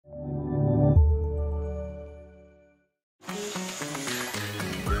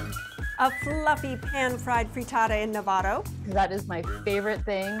A fluffy pan-fried frittata in Novato. That is my favorite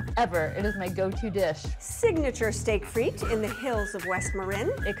thing ever. It is my go-to dish. Signature steak frite in the hills of West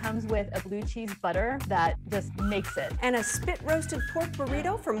Marin. It comes with a blue cheese butter that just makes it. And a spit-roasted pork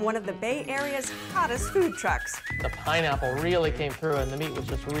burrito from one of the Bay Area's hottest food trucks. The pineapple really came through and the meat was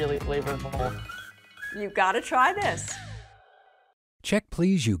just really flavorful. You gotta try this. Check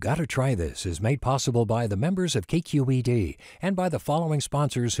Please You Gotta Try This is made possible by the members of KQED and by the following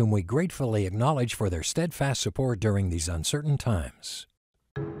sponsors whom we gratefully acknowledge for their steadfast support during these uncertain times.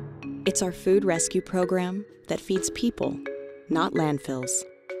 It's our food rescue program that feeds people, not landfills.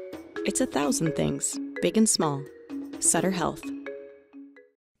 It's 1,000 things, big and small. Sutter Health.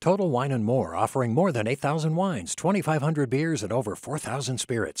 Total Wine & More, offering more than 8,000 wines, 2,500 beers, and over 4,000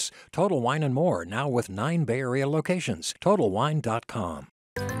 spirits. Total Wine & More, now with 9 Bay Area locations. TotalWine.com.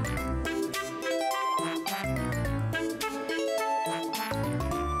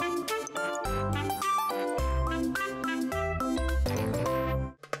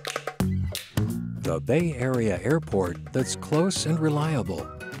 The Bay Area airport that's close and reliable.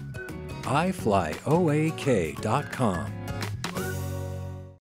 iFlyOAK.com.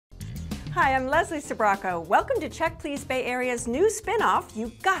 Hi, I'm Leslie Sabraco. Welcome to Check Please Bay Area's new spin-off,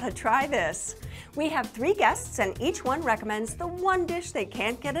 You Gotta Try This. We have 3 guests and each one recommends the one dish they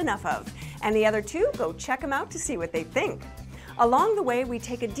can't get enough of. And the other 2 go check them out to see what they think. Along the way, we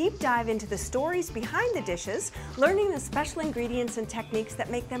take a deep dive into the stories behind the dishes, learning the special ingredients and techniques that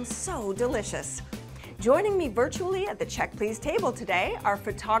make them so delicious. Joining me virtually at the Check Please table today are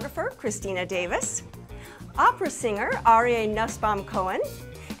photographer Christina Davis, opera singer Arie Nussbaum-Cohen,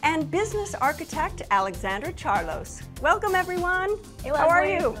 and business architect Alexandra Charlos. Welcome, everyone. Hey, how are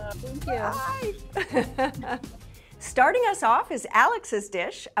Leslie. you? Thank you. Hi. Starting us off is Alex's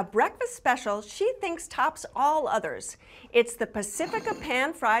dish, a breakfast special she thinks tops all others. It's the Pacifica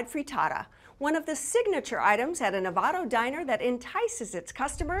Pan-Fried Frittata, one of the signature items at a Novato diner that entices its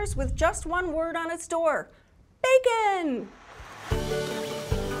customers with just one word on its door: bacon!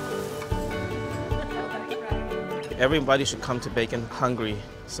 Everybody should come to Bacon hungry,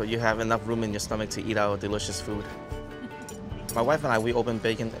 so you have enough room in your stomach to eat our delicious food. My wife and I, we opened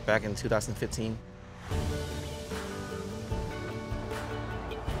Bacon back in 2015.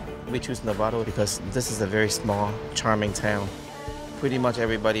 We choose Novato because this is a very small, charming town. Pretty much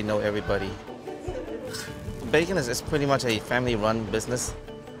everybody know everybody. Bacon is pretty much a family-run business.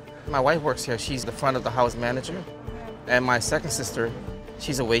 My wife works here. She's the front of the house manager. And my second sister,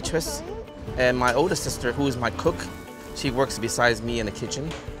 she's a waitress. And my oldest sister, who is my cook, she works besides me in the kitchen.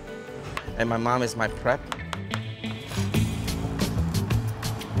 And my mom is my prep.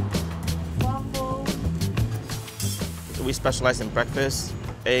 Waffles. We specialize in breakfast,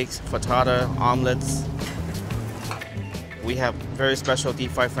 eggs, frittata, omelets. We have very special deep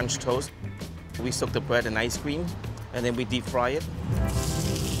fried French toast. We soak the bread in ice cream, and then we deep fry it.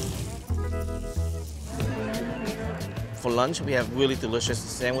 For lunch, we have really delicious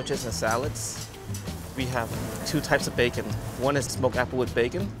sandwiches and salads. We have 2 types of bacon. One is smoked applewood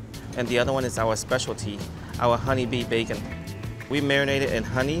bacon, and the other one is our specialty, our honeybee bacon. We marinate it in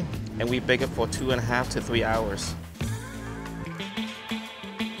honey, and we bake it for 2.5 to 3 hours.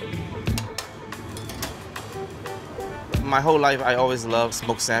 My whole life, I always loved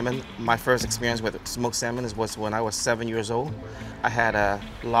smoked salmon. My first experience with smoked salmon was when I was 7 years old. I had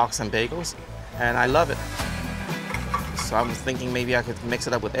lox and bagels, and I love it. So I was thinking maybe I could mix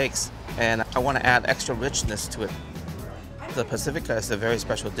it up with eggs, and I want to add extra richness to it. The Pacifica is a very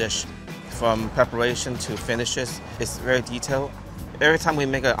special dish. From preparation to finishes, it's very detailed. Every time we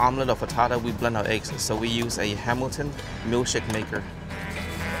make an omelet or frittata, we blend our eggs, so we use a Hamilton milkshake maker.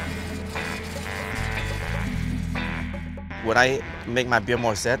 When I make my beer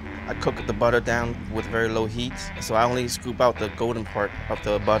morcette, I cook the butter down with very low heat, so I only scoop out the golden part of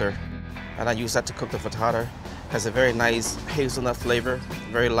the butter. And I use that to cook the frittata. It has a very nice hazelnut flavor,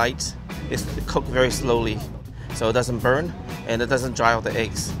 very light. It's cooked very slowly, so it doesn't burn and it doesn't dry out the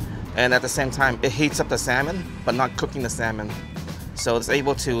eggs. And at the same time, it heats up the salmon, but not cooking the salmon. So it's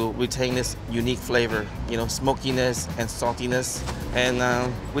able to retain this unique flavor, you know, smokiness and saltiness. And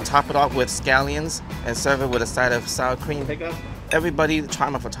we top it off with scallions and serve it with a side of sour cream. Everybody try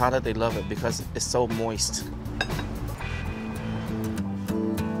my frittata, they love it because it's so moist.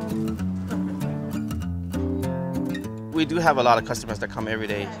 We do have a lot of customers that come every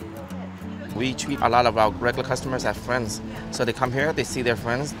day. We treat a lot of our regular customers as friends. So they come here, they see their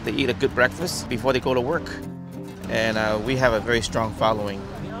friends, they eat a good breakfast before they go to work. And we have a very strong following.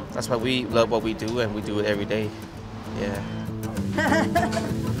 That's why we love what we do, and we do it every day. Yeah.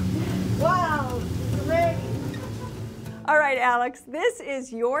 Wow, great. All right, right, Alex, this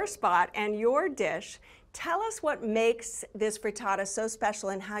is your spot and your dish. Tell us what makes this frittata so special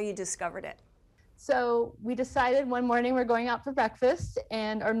and how you discovered it. So we decided one morning we're going out for breakfast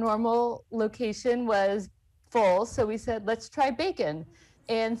and our normal location was full. So we said, let's try bacon.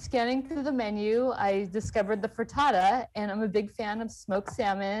 And scanning through the menu, I discovered the frittata, and I'm a big fan of smoked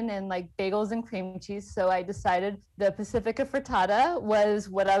salmon and like bagels and cream cheese. So I decided the Pacifica frittata was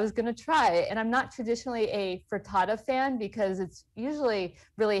what I was going to try. And I'm not traditionally a frittata fan because it's usually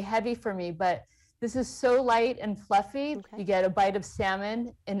really heavy for me, but this is so light and fluffy. Okay. You get a bite of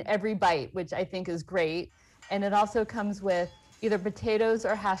salmon in every bite, which I think is great. And it also comes with either potatoes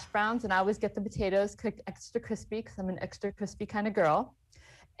or hash browns. And I always get the potatoes cooked extra crispy because I'm an extra crispy kind of girl.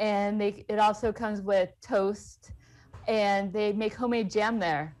 And it also comes with toast, and they make homemade jam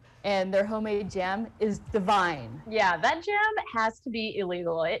there, and their homemade jam is divine. Yeah, that jam has to be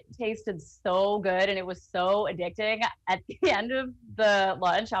illegal. It tasted so good, and it was so addicting. At the end of the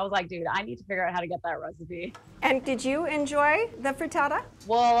lunch, I was like, dude, I need to figure out how to get that recipe. And did you enjoy the frittata?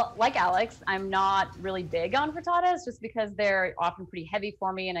 Well, like Alex, I'm not really big on frittatas just because they're often pretty heavy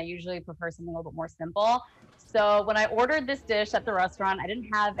for me, and I usually prefer something a little bit more simple. So when I ordered this dish at the restaurant, I didn't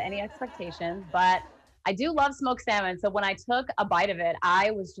have any expectations, but I do love smoked salmon. So when I took a bite of it,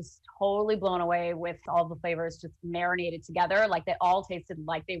 I was just totally blown away with all the flavors just marinated together. Like they all tasted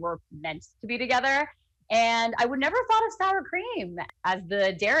like they were meant to be together. And I would never thought of sour cream as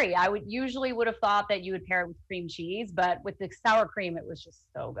the dairy. I would have thought that you would pair it with cream cheese, but with the sour cream, it was just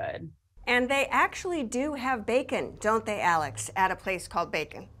so good. And they actually do have bacon, don't they, Alex, at a place called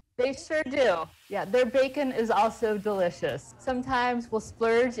Bacon? They sure do. Yeah, their bacon is also delicious. Sometimes we'll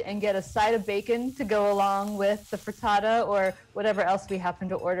splurge and get a side of bacon to go along with the frittata or whatever else we happen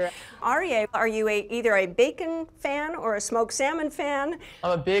to order. Aryeh, are you either a bacon fan or a smoked salmon fan?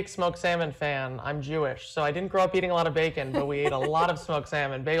 I'm a big smoked salmon fan. I'm Jewish, so I didn't grow up eating a lot of bacon, but we ate a lot of smoked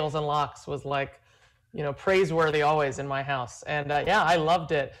salmon. Bagels and lox was like, praiseworthy always in my house. And yeah, I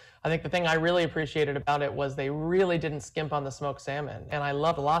loved it. I think the thing I really appreciated about it was they really didn't skimp on the smoked salmon. And I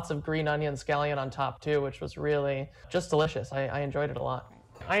loved lots of green onion scallion on top too, which was really just delicious. I enjoyed it a lot.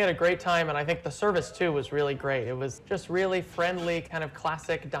 I had a great time, and I think the service too was really great. It was just really friendly, kind of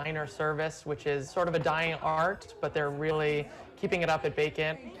classic diner service, which is sort of a dying art, but they're really keeping it up at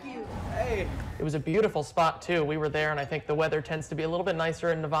Bacon. Thank you. Hey. It was a beautiful spot too. We were there, and I think the weather tends to be a little bit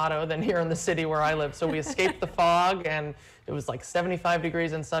nicer in Novato than here in the city where I live. So we escaped the fog, and it was like 75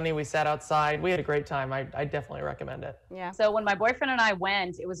 degrees and sunny. We sat outside. We had a great time. I definitely recommend it. Yeah. So when my boyfriend and I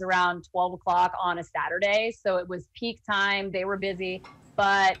went, it was around 12 o'clock on a Saturday. So it was peak time. They were busy.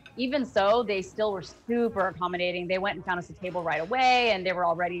 But even so, they still were super accommodating. They went and found us a table right away, and they were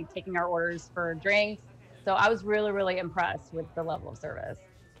already taking our orders for drinks. So I was really, really impressed with the level of service.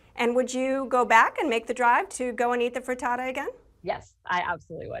 And would you go back and make the drive to go and eat the frittata again? Yes, I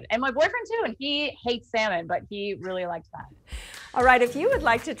absolutely would. And my boyfriend too, and he hates salmon, but he really liked that. All right, if you would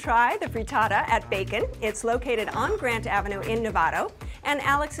like to try the frittata at Bacon, it's located on Grant Avenue in Novato. And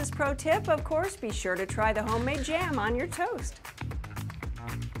Alex's pro tip, of course, be sure to try the homemade jam on your toast.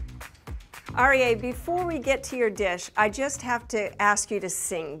 Aryeh, before we get to your dish, I just have to ask you to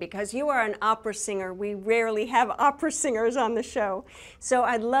sing because you are an opera singer. We rarely have opera singers on the show. So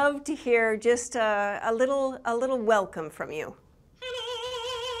I'd love to hear just a little welcome from you.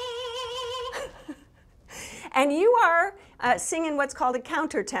 And you are singing what's called a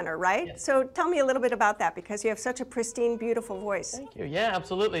countertenor, right? Yes. So tell me a little bit about that because you have such a pristine, beautiful voice. Thank you. Yeah,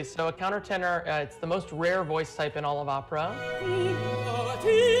 absolutely. So a countertenor, it's the most rare voice type in all of opera.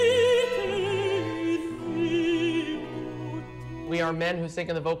 We are men who sing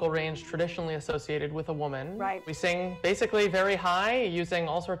in the vocal range traditionally associated with a woman. Right. We sing basically very high using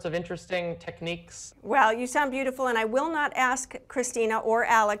all sorts of interesting techniques. Well, you sound beautiful, and I will not ask Christina or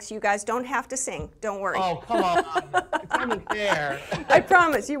Alex. You guys don't have to sing. Don't worry. Oh, come on. It's unfair. I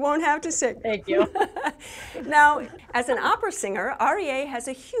promise you won't have to sing. Thank you. Now, as an opera singer, Aryeh has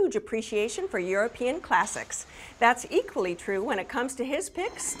a huge appreciation for European classics. That's equally true when it comes to his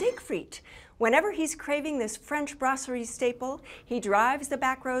pick, Steak Frites. Whenever he's craving this French brasserie staple, he drives the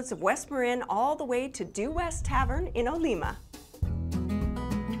back roads of West Marin all the way to Due West Tavern in Olema.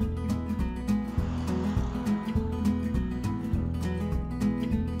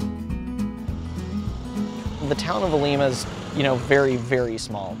 The town of Olema is, very, very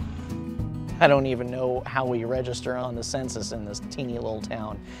small. I don't even know how we register on the census in this teeny little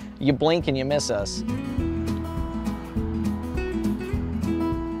town. You blink and you miss us.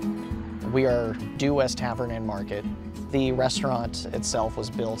 We are Due West Tavern and Market. The restaurant itself was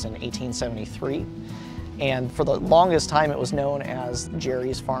built in 1873, and for the longest time it was known as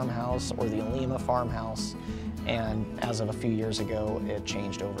Jerry's Farmhouse or the Olema Farmhouse. And as of a few years ago, it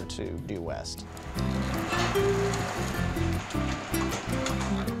changed over to Due West.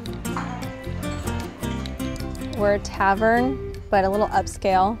 We're a tavern, but a little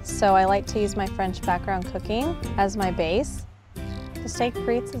upscale, so I like to use my French background cooking as my base. The steak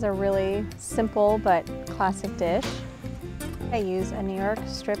frites is a really simple but classic dish. I use a New York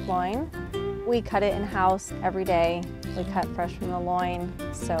strip loin. We cut it in-house every day. We cut fresh from the loin,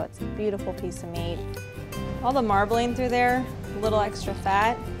 so it's a beautiful piece of meat. All the marbling through there, a little extra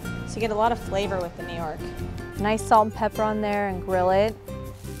fat, so you get a lot of flavor with the New York. Nice salt and pepper on there and grill it.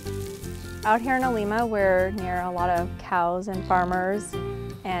 Out here in Olema, we're near a lot of cows and farmers,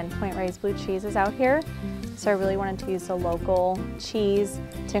 and Point Reyes blue cheese is out here. So I really wanted to use a local cheese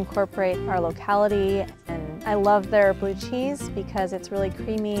to incorporate our locality. And I love their blue cheese because it's really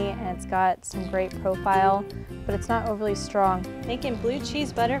creamy and it's got some great profile, but it's not overly strong. Making blue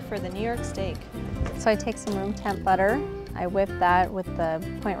cheese butter for the New York steak. So I take some room temp butter. I whip that with the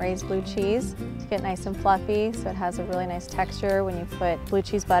Point Reyes blue cheese to get nice and fluffy, so it has a really nice texture when you put blue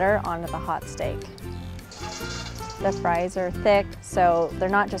cheese butter onto the hot steak. The fries are thick, so they're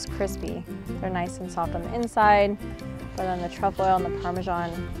not just crispy. They're nice and soft on the inside, but on the truffle oil and the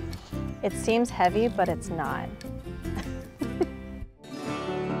Parmesan, it seems heavy, but it's not.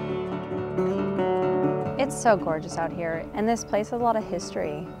 It's so gorgeous out here, and this place has a lot of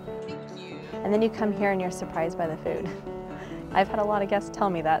history. And then you come here and you're surprised by the food. I've had a lot of guests tell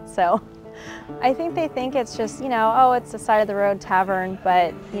me that, so I think they think it's just, you know, oh, it's a side-of-the-road tavern,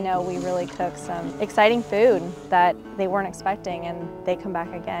 but, you know, we really cook some exciting food that they weren't expecting, and they come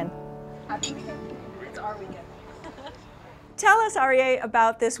back again. Happy weekend. It's our weekend. Tell us, Arie,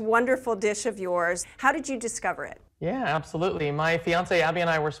 about this wonderful dish of yours. How did you discover it? Yeah, absolutely. My fiance Abby and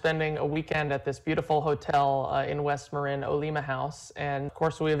I were spending a weekend at this beautiful hotel in West Marin, Olema House, and of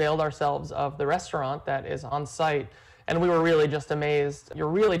course we availed ourselves of the restaurant that is on site. And we were really just amazed. You're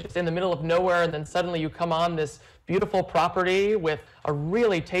really just in the middle of nowhere, and then suddenly you come on this beautiful property with a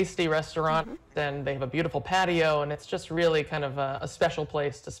really tasty restaurant, and they have a beautiful patio, and it's just really kind of a special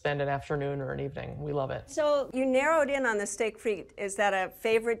place to spend an afternoon or an evening. We love it. So you narrowed in on the steak frite. Is that a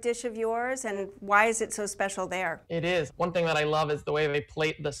favorite dish of yours, and why is it so special there? It is. One thing that I love is the way they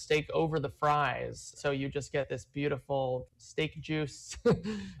plate the steak over the fries. So you just get this beautiful steak juice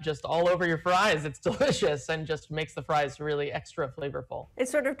just all over your fries. It's delicious and just makes the fries really extra flavorful. It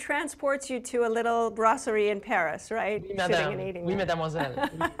sort of transports you to a little brasserie in Paris, right? We met mademoiselle.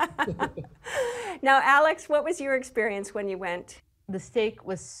 Now, Alex, what was your experience when you went? The steak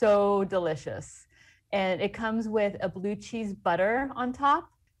was so delicious, and it comes with a blue cheese butter on top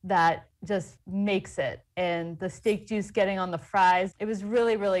that just makes it, and the steak juice getting on the fries. It was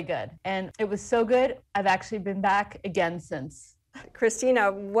really, really good, and it was so good, I've actually been back again since.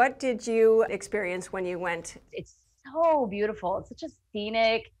 Christina, what did you experience when you went? It's so beautiful. It's such a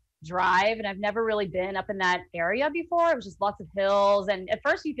scenic drive, and I've never really been up in that area before. It was just lots of hills, and at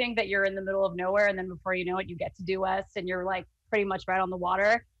first you think that you're in the middle of nowhere, and then before you know it, you get to Due West and you're like pretty much right on the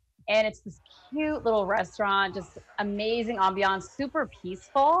water. And it's this cute little restaurant, just amazing ambiance, super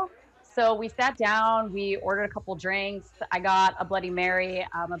peaceful. So we sat down, we ordered a couple drinks. I got a Bloody Mary,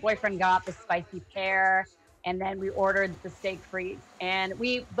 my boyfriend got the spicy pear, and then we ordered the steak frites. And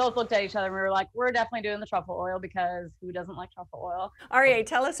we both looked at each other and we were like, we're definitely doing the truffle oil, because who doesn't like truffle oil? Arie,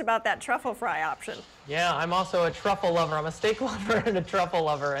 tell us about that truffle fry option. Yeah, I'm also a truffle lover. I'm a steak lover and a truffle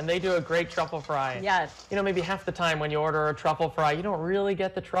lover, and they do a great truffle fry. Yes. You know, maybe half the time when you order a truffle fry, you don't really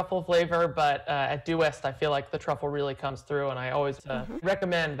get the truffle flavor, but at Due West, I feel like the truffle really comes through, and I always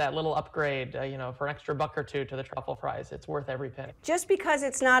recommend that little upgrade, you know, for an extra buck or two to the truffle fries. It's worth every penny. Just because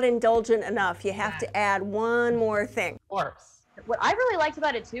it's not indulgent enough, you have to add one more thing. Of course. What I really liked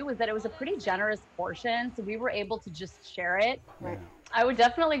about it too was that it was a pretty generous portion, so we were able to just share it. Right. I would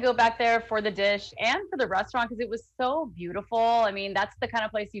definitely go back there for the dish and for the restaurant because it was so beautiful. I mean, that's the kind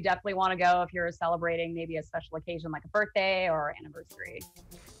of place you definitely want to go if you're celebrating maybe a special occasion like a birthday or anniversary.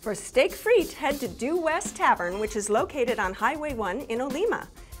 For steak frite, head to Due West Tavern, which is located on Highway 1 in Olema.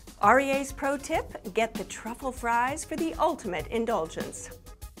 Arie's pro tip, get the truffle fries for the ultimate indulgence.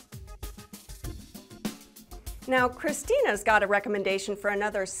 Now, Christina's got a recommendation for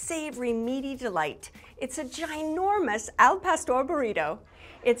another savory, meaty delight. It's a ginormous al pastor burrito.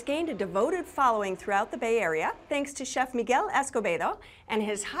 It's gained a devoted following throughout the Bay Area thanks to Chef Miguel Escobedo and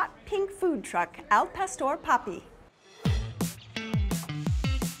his hot pink food truck, Al Pastor Papi.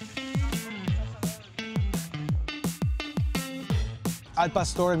 Al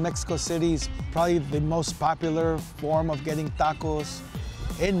pastor in Mexico City is probably the most popular form of getting tacos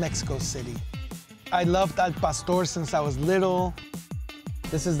in Mexico City. I loved al pastor since I was little.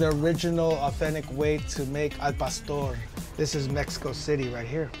 This is the original, authentic way to make al pastor. This is Mexico City right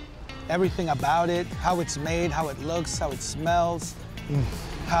here. Everything about it, how it's made, how it looks, how it smells,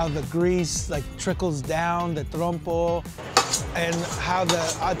 how the grease like trickles down the trompo, and how the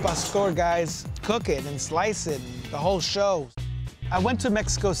al pastor guys cook it and slice it, the whole show. I went to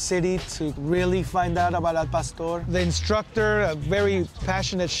Mexico City to really find out about al pastor. The instructor, a very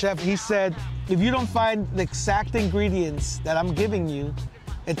passionate chef, he said, if you don't find the exact ingredients that I'm giving you,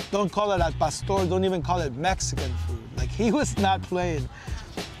 don't call it al pastor, don't even call it Mexican food. Like, he was not playing.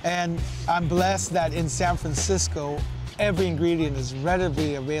 And I'm blessed that in San Francisco, every ingredient is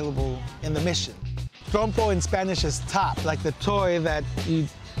readily available in the Mission. Trompo in Spanish is top, like the toy that you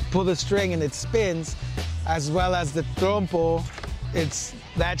pull the string and it spins, as well as the trompo, it's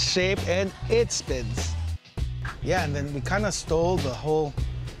that shape and it spins. Yeah, and then we kind of stole the whole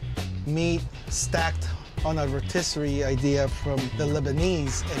meat stacked on a rotisserie idea from the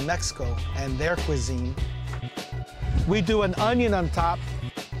Lebanese in Mexico and their cuisine. We do an onion on top.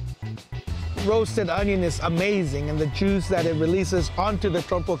 Roasted onion is amazing, and the juice that it releases onto the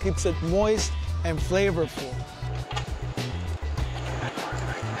trompo keeps it moist and flavorful.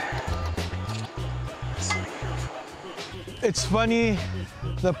 It's funny,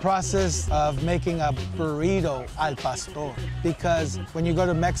 the process of making a burrito al pastor, because when you go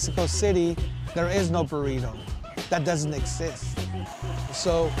to Mexico City, there is no burrito. That doesn't exist.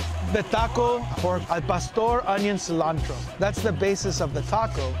 So the taco, pork al pastor, onion, cilantro. That's the basis of the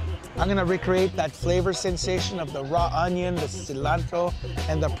taco. I'm gonna recreate that flavor sensation of the raw onion, the cilantro,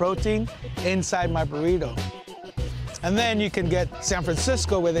 and the protein inside my burrito. And then you can get San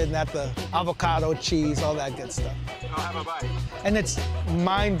Francisco with it, and that the avocado, cheese, all that good stuff. I'll have a bite. And it's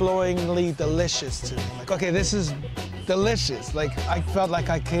mind-blowingly delicious to me. Like, okay, this is delicious. Like, I felt like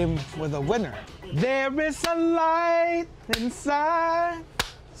I came with a winner. There is a light inside,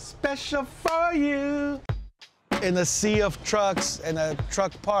 special for you. In a sea of trucks and a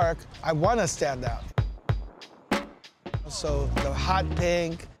truck park, I want to stand out. So the hot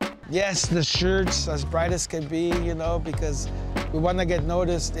pink, yes, the shirts as bright as can be, you know, because we want to get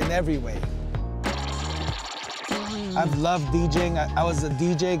noticed in every way. I've loved DJing. I was a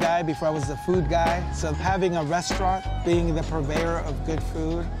DJ guy before I was a food guy. So having a restaurant, being the purveyor of good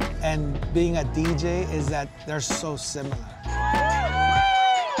food, and being a DJ is that they're so similar.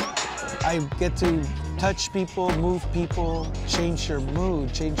 I get to touch people, move people, change your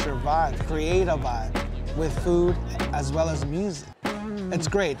mood, change your vibe, create a vibe with food as well as music. It's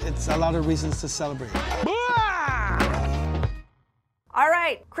great. It's a lot of reasons to celebrate. All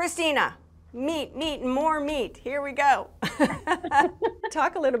right, Christina, meat, meat, and more meat. Here we go.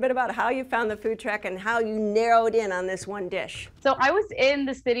 Talk a little bit about how you found the food truck and how you narrowed in on this one dish. So I was in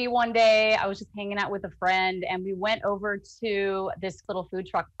the city one day. I was just hanging out with a friend, and we went over to this little food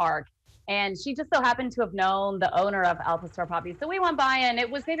truck park. And she just so happened to have known the owner of Pastor Papi. So we went by, and it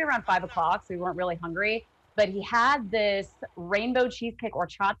was maybe around 5 o'clock, so we weren't really hungry. But he had this rainbow cheesecake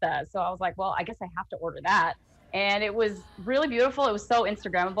horchata. So I was like, well, I guess I have to order that. And it was really beautiful. It was so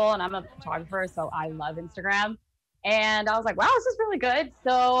Instagrammable, and I'm a photographer, so I love Instagram. And I was like, wow, this is really good.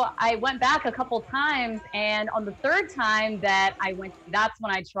 So I went back a couple times, and on the third time that I went, that's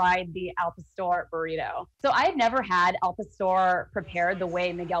when I tried the al pastor burrito. So I had never had al pastor prepared the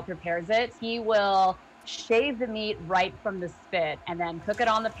way Miguel prepares it. He will shave the meat right from the spit and then cook it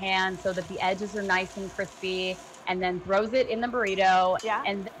on the pan so that the edges are nice and crispy, and then throws it in the burrito. Yeah.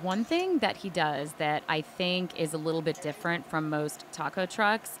 And one thing that he does that I think is a little bit different from most taco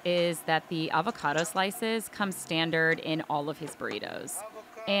trucks is that the avocado slices come standard in all of his burritos.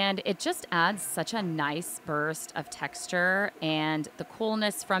 And it just adds such a nice burst of texture, and the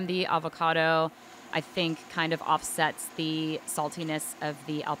coolness from the avocado, I think, kind of offsets the saltiness of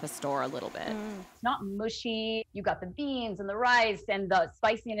the al pastor a little bit. It's not mushy. You got the beans and the rice and the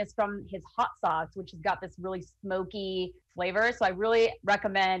spiciness from his hot sauce, which has got this really smoky flavor. So I really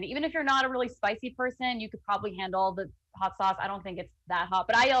recommend, even if you're not a really spicy person, you could probably handle the hot sauce. I don't think it's that hot,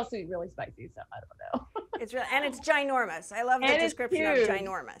 but I also eat really spicy, so I don't know. It's real, and it's ginormous. I love the description of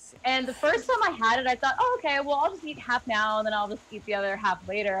ginormous. And the first time I had it, I thought, oh, okay, well, I'll just eat half now, and then I'll just eat the other half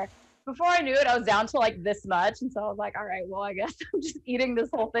later. Before I knew it, I was down to like this much. And so I was like, all right, well, I guess I'm just eating this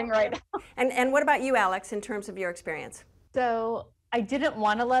whole thing right now. And what about you, Alex, in terms of your experience? So I didn't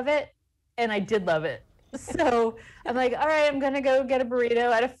want to love it, and I did love it. So I'm like, all right, I'm going to go get a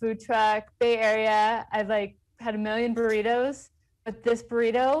burrito at a food truck, Bay Area. I've like had a million burritos, but this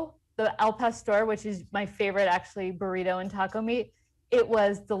burrito, the al pastor, which is my favorite actually burrito and taco meat, it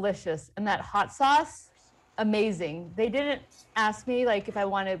was delicious. And that hot sauce, amazing. They didn't ask me like if I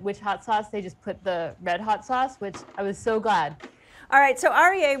wanted which hot sauce. They just put the red hot sauce, which I was so glad. All right, so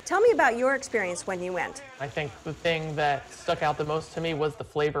Aria, tell me about your experience when you went. I think the thing that stuck out the most to me was the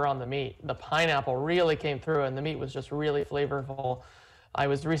flavor on the meat. The pineapple really came through, and the meat was just really flavorful. I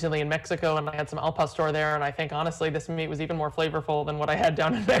was recently in Mexico, and I had some al pastor there, and I think, honestly, this meat was even more flavorful than what I had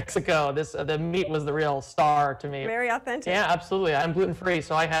down in Mexico. The meat was the real star to me. Very authentic. Yeah, absolutely. I'm gluten-free,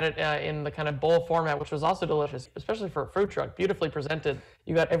 so I had it in the kind of bowl format, which was also delicious, especially for a food truck, beautifully presented.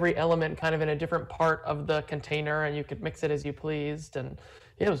 You got every element kind of in a different part of the container, and you could mix it as you pleased, and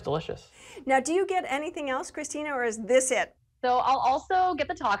yeah, it was delicious. Now, do you get anything else, Christina, or is this it? So I'll also get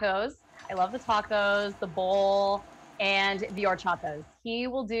the tacos. I love the tacos, the bowl, and the horchatas. He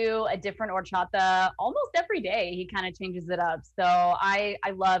will do a different horchata almost every day. He kind of changes it up. So I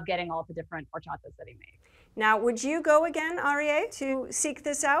love getting all the different horchatas that he makes. Now, would you go again, Aria, to seek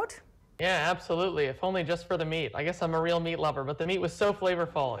this out? Yeah, absolutely. If only just for the meat. I guess I'm a real meat lover, but the meat was so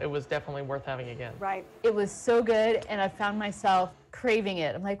flavorful, it was definitely worth having again. Right. It was so good, and I found myself craving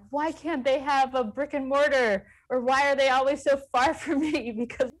it. I'm like, why can't they have a brick and mortar? Or why are they always so far from me?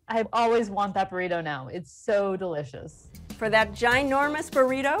 Because I always want that burrito now. It's so delicious. For that ginormous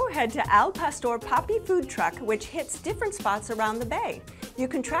burrito, head to Al Pastor Papi food truck, which hits different spots around the bay. You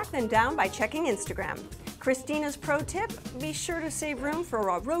can track them down by checking Instagram. Christina's pro tip, be sure to save room for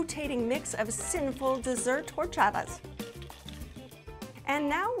a rotating mix of sinful dessert horchatas. And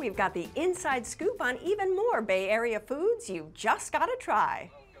now we've got the inside scoop on even more Bay Area foods you've just got to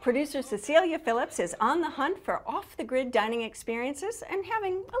try. Producer Cecilia Phillips is on the hunt for off-the-grid dining experiences and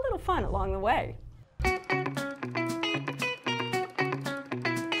having a little fun along the way.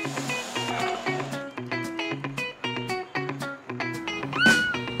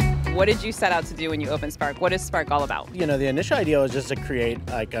 What did you set out to do when you opened Spark? What is Spark all about? You know, the initial idea was just to create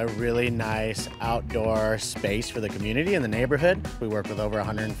like a really nice outdoor space for the community and the neighborhood. We work with over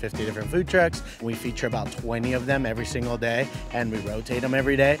 150 different food trucks. We feature about 20 of them every single day, and we rotate them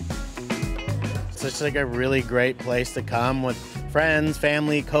every day. It's just like a really great place to come with friends,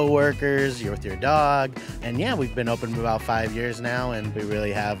 family, co-workers, you're with your dog. And yeah, we've been open for about 5 years now, and we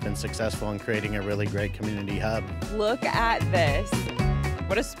really have been successful in creating a really great community hub. Look at this.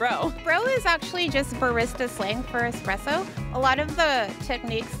 What is Spro? Spro is actually just barista slang for espresso. A lot of the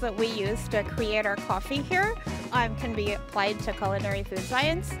techniques that we use to create our coffee here can be applied to culinary food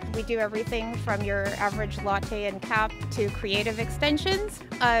science. We do everything from your average latte and cap to creative extensions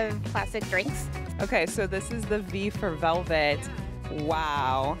of classic drinks. Okay, so this is the V for velvet.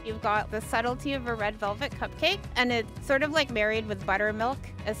 Wow. You've got the subtlety of a red velvet cupcake, and it's sort of like married with buttermilk,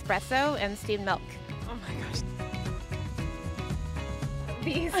 espresso, and steamed milk. Oh my gosh.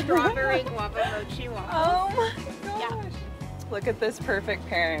 The strawberry guava mochi waffles. Oh my gosh. Yeah. Look at this perfect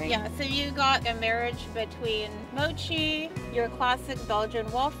pairing. Yeah, so you got a marriage between mochi, your classic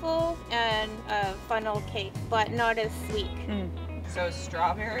Belgian waffle, and a funnel cake, but not as sweet. So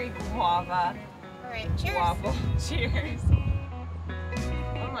strawberry guava. All right, cheers. Waffle. Cheers.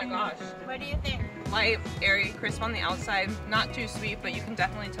 Oh my gosh. What do you think? Light, airy, crisp on the outside. Not too sweet, but you can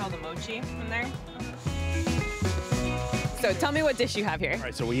definitely tell the mochi in there. So tell me what dish you have here. All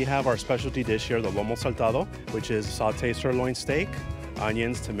right, so we have our specialty dish here, the lomo saltado, which is sauteed sirloin steak,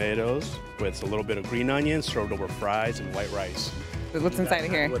 onions, tomatoes, with a little bit of green onions served over fries and white rice. What's inside of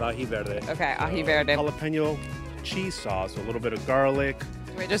here? With ají verde. Okay, ají verde. Jalapeno cheese sauce, a little bit of garlic.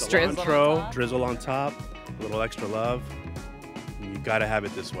 We just drizzle on top, a little extra love. You gotta have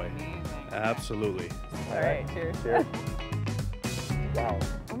it this way. Absolutely. All right, cheers. Cheers. Wow.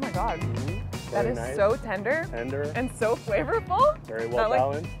 Oh my God. That is nice. so tender. And so flavorful. Very well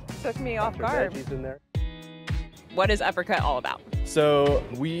balanced. Took me off guard. Veggies in there. What is Uppercut all about? So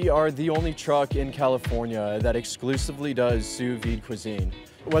we are the only truck in California that exclusively does sous vide cuisine.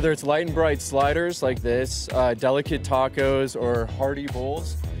 Whether it's light and bright sliders like this, delicate tacos, or hearty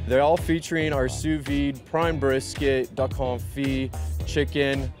bowls, they're all featuring our sous vide prime brisket, duck confit,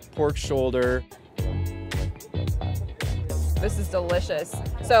 chicken, pork shoulder. This is delicious.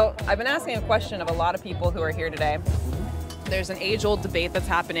 So I've been asking a question of a lot of people who are here today. There's an age-old debate that's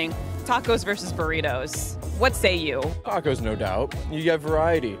happening, tacos versus burritos. What say you? Tacos, no doubt. You get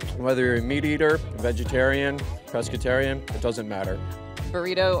variety. Whether you're a meat eater, vegetarian, pescatarian, it doesn't matter.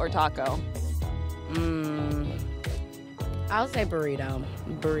 Burrito or taco? I'll say burrito.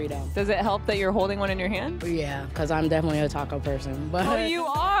 Burrito. Does it help that you're holding one in your hand? Yeah, because I'm definitely a taco person. But oh, you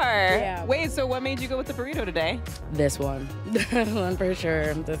are? Yeah. Wait, so what made you go with the burrito today? This one. This one for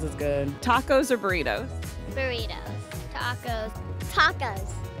sure. This is good. Tacos or burritos? Burritos. Tacos.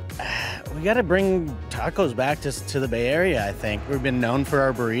 Tacos. We got to bring tacos back to the Bay Area, I think. We've been known for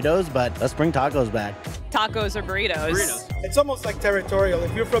our burritos, but let's bring tacos back. Tacos or burritos? Burritos. It's almost like territorial.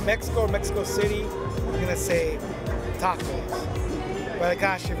 If you're from Mexico or Mexico City, you're going to say tacos. But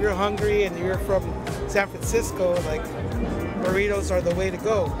gosh, if you're hungry and you're from San Francisco, like burritos are the way to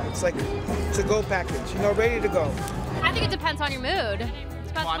go. It's like to-go package, ready to go. I think it depends on your mood.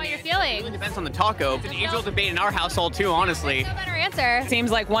 Depends on what you're feeling. It really depends on the taco. It's an age-old debate in our household too, honestly. No better answer. Seems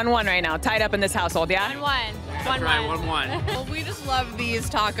like 1-1 right now, tied up in this household, yeah? 1-1. That's right, 1-1. Well, we just love these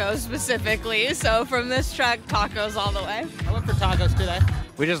tacos specifically, so from this truck, tacos all the way. I went for tacos today.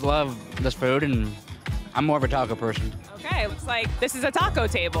 We just love this food, and I'm more of a taco person. Okay, looks like this is a taco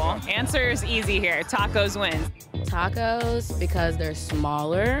table. Answer's easy here. Tacos wins. Tacos because they're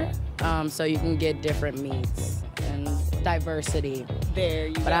smaller, so you can get different meats and diversity. There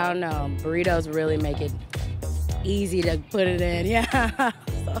you go. But I don't know, burritos really make it easy to put it in, yeah.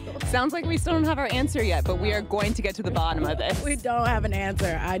 Sounds like we still don't have our answer yet, but we are going to get to the bottom of this. We don't have an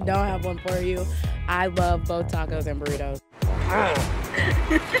answer. I don't have one for you. I love both tacos and burritos.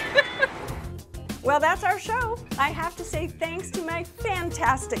 Well, that's our show. I have to say thanks to my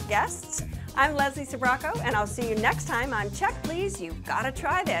fantastic guests. I'm Leslie Sbrocco, and I'll see you next time on Check Please, You Gotta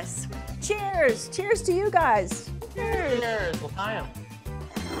Try This. Cheers! Cheers to you guys. Cheers! We'll tie 'em.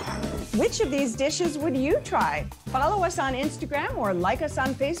 Which of these dishes would you try? Follow us on Instagram or like us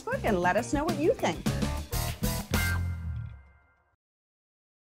on Facebook and let us know what you think.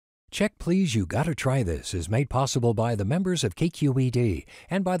 Check Please, You Gotta Try This is made possible by the members of KQED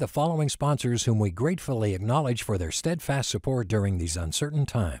and by the following sponsors whom we gratefully acknowledge for their steadfast support during these uncertain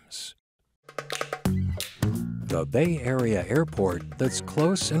times. The Bay Area airport that's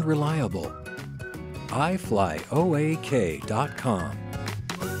close and reliable. iFlyOAK.com.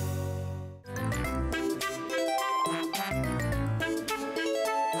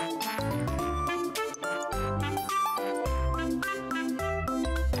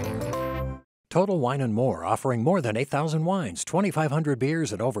 Total Wine & More, offering more than 8,000 wines, 2,500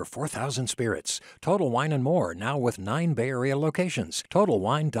 beers, and over 4,000 spirits. Total Wine & More, now with 9 Bay Area locations.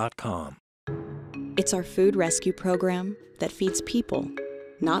 TotalWine.com. It's our food rescue program that feeds people,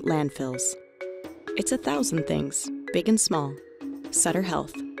 not landfills. It's 1,000 things, big and small. Sutter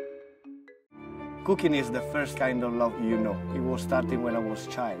Health. Cooking is the first kind of love you know. It was starting when I was a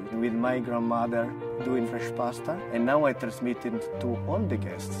child, with my grandmother doing fresh pasta, and now I transmit it to all the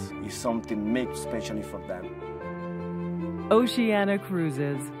guests. It's something made specially for them. Oceana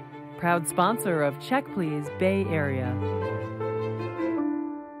Cruises, proud sponsor of Check Please Bay Area.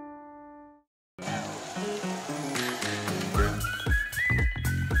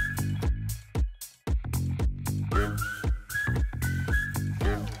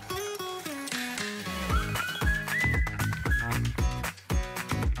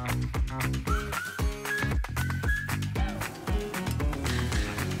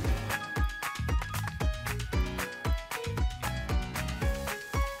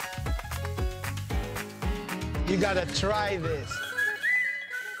 You gotta try this.